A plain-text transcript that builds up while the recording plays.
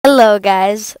Hello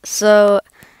guys. So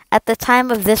at the time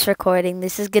of this recording,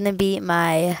 this is gonna be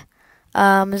my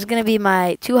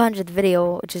 200th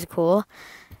video, which is cool.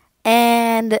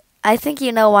 And I think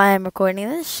you know why I'm recording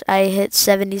this. I hit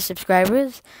 70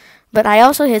 subscribers, but I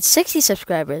also hit 60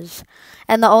 subscribers.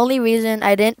 And the only reason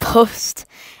I didn't post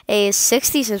a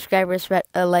 60 subscribers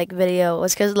video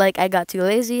was because I got too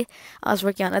lazy. I was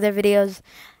working on other videos,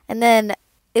 and then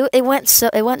it went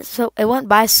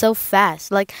by so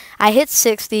fast. Like I hit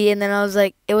 60, and then I was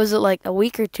like, it was like a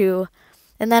week or two,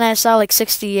 and then I saw like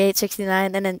 68,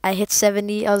 69, and then I hit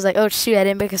 70. I was like, oh shoot, I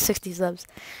didn't make a 60 subs.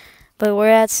 But we're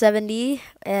at 70,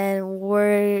 and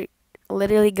we're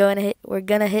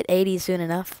gonna hit 80 soon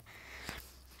enough.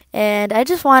 And I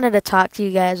just wanted to talk to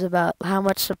you guys about how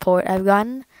much support I've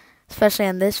gotten, especially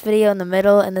on this video in the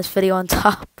middle and this video on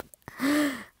top.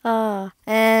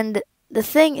 And the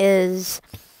thing is,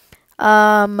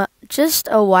 just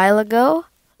a while ago,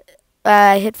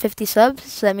 I hit 50 subs.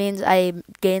 So that means I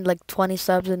gained like 20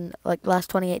 subs in like the last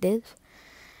 28 days.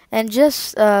 And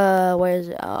just where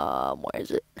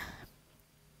is it?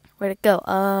 Where'd it go?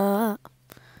 Oh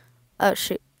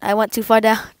shoot, I went too far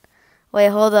down. Wait,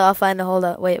 hold up, I'll find it. Hold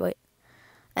up, wait.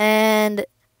 And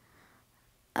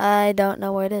I don't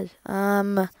know where it is.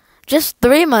 Just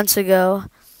 3 months ago,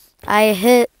 I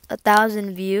hit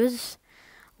 1,000 views,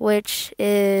 which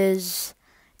is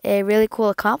a really cool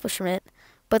accomplishment.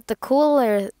 But the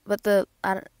cooler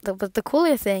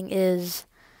thing is,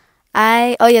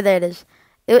 oh yeah, there it is.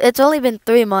 It's only been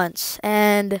 3 months,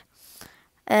 and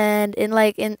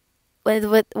within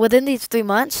these 3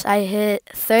 months, I hit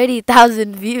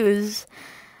 30,000 views.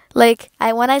 When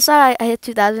I saw I hit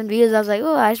 2,000 views, I was like,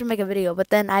 oh, I should make a video. But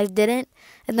then I didn't,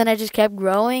 and then I just kept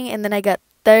growing, and then I got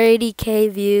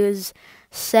 30K views,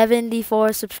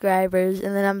 74 subscribers,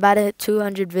 and then I'm about to hit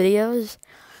 200 videos.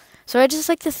 So I'd just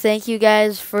like to thank you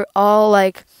guys for all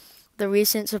the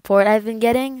recent support I've been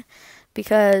getting,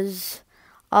 because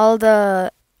all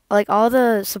the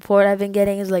support I've been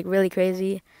getting is really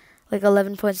crazy.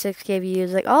 11.6K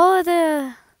views,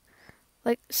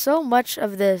 so much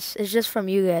of this is just from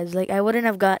you guys. I wouldn't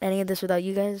have got any of this without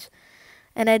you guys.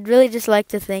 And I'd really just like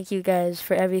to thank you guys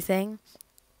for everything.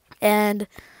 And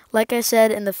like I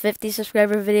said in the 50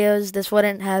 subscriber videos, this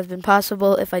wouldn't have been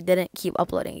possible if I didn't keep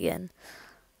uploading again.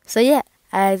 So yeah,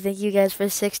 I thank you guys for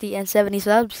 60 and 70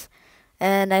 subs.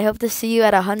 And I hope to see you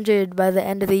at 100 by the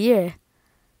end of the year.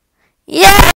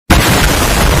 Yeah!